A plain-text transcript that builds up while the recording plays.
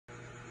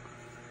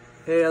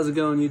Hey, how's it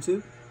going,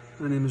 YouTube?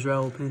 My name is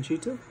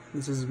Paulranchito.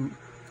 This is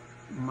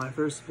my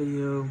first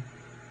video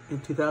in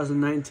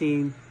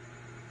 2019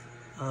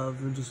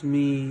 of just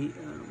me,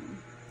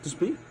 just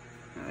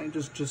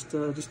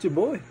your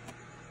boy.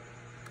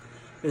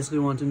 Basically,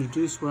 want to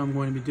introduce what I'm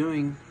going to be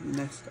doing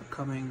next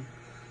upcoming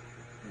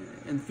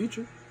in the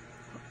future,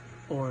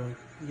 or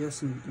I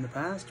guess in the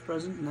past,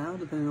 present, now,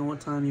 depending on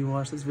what time you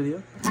watch this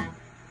video.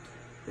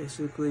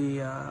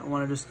 Basically, I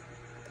want to just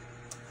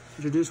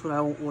introduce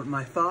what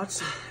my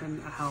thoughts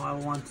and how I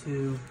want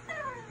to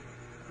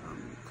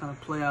kind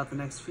of play out the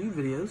next few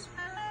videos.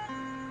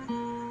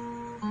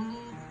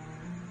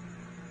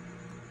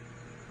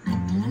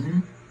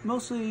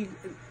 Mostly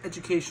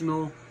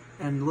educational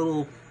and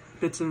little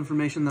bits of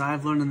information that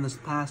I've learned in this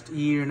past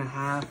year and a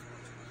half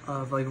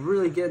of like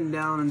really getting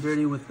down and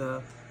dirty with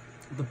the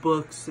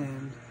books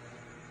and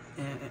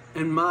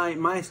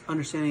my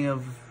understanding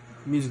of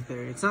music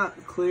theory. It's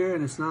not clear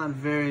and it's not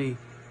very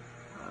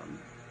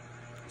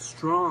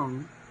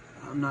strong.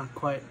 I'm not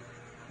quite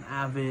an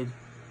avid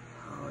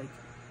like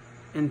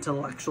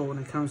intellectual when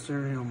it comes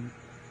to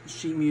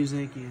sheet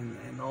music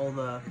and all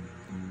the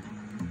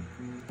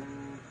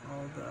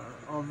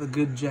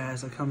good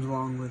jazz that comes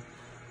along with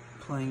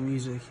playing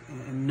music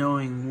and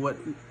knowing what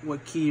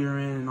key you're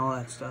in and all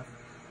that stuff.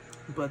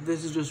 But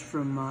this is just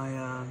from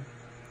my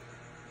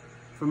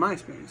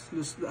experience.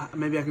 Just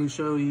maybe I can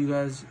show you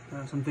guys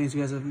some things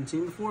you guys haven't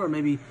seen before, or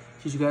maybe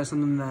teach you guys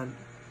something that,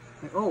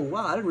 like, oh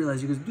wow, I didn't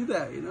realize you could do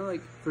that. You know,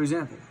 like for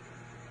example,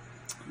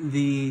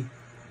 maybe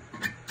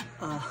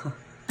I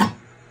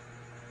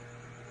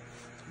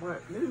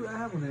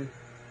have one here.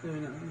 Maybe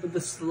not. But the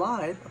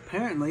slide,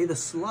 apparently,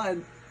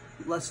 lesson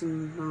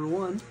number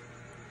 1.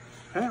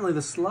 Apparently,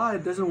 the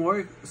slide doesn't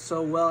work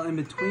so well in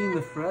between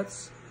the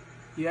frets.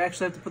 You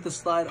actually have to put the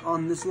slide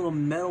on this little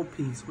metal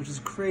piece, which is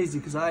crazy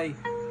because I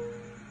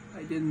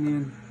didn't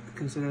even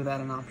consider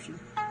that an option.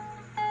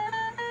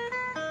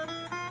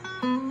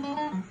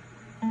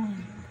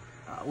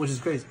 Which is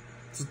crazy.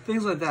 So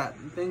things like that,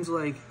 things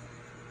like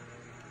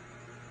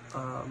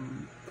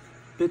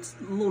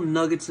little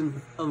nuggets of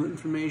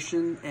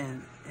information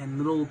and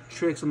little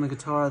tricks on the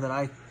guitar that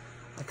I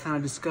kind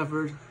of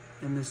discovered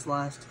in this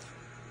last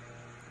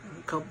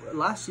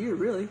year,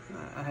 really.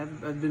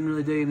 I've been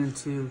really digging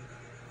into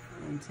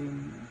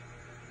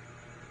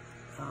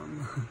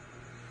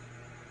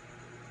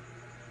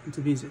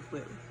music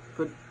lately.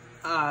 But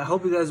I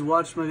hope you guys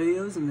watch my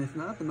videos, and if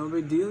not, then no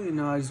big deal. You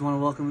know, I just want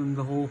to welcome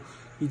the whole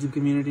YouTube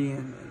community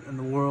and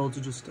the world to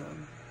just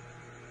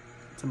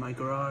to my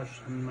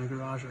garage. I'm in my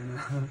garage right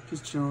now,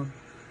 just chilling,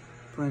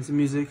 playing some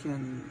music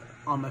and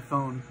on my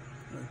phone,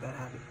 like that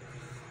happy.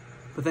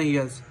 But thank you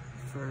guys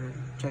for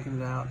checking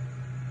it out,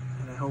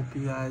 and I hope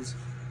you guys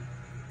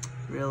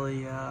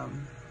really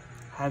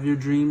have your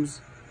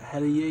dreams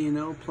ahead of you. You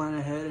know, plan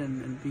ahead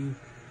and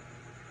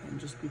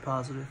just be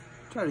positive.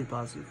 Try to be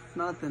positive. If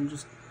not, then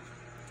just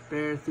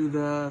bear through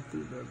the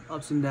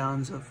ups and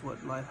downs of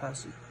what life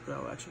has to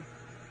throw at you.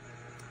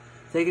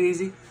 Take it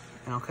easy,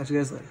 and I'll catch you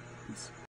guys later. Peace.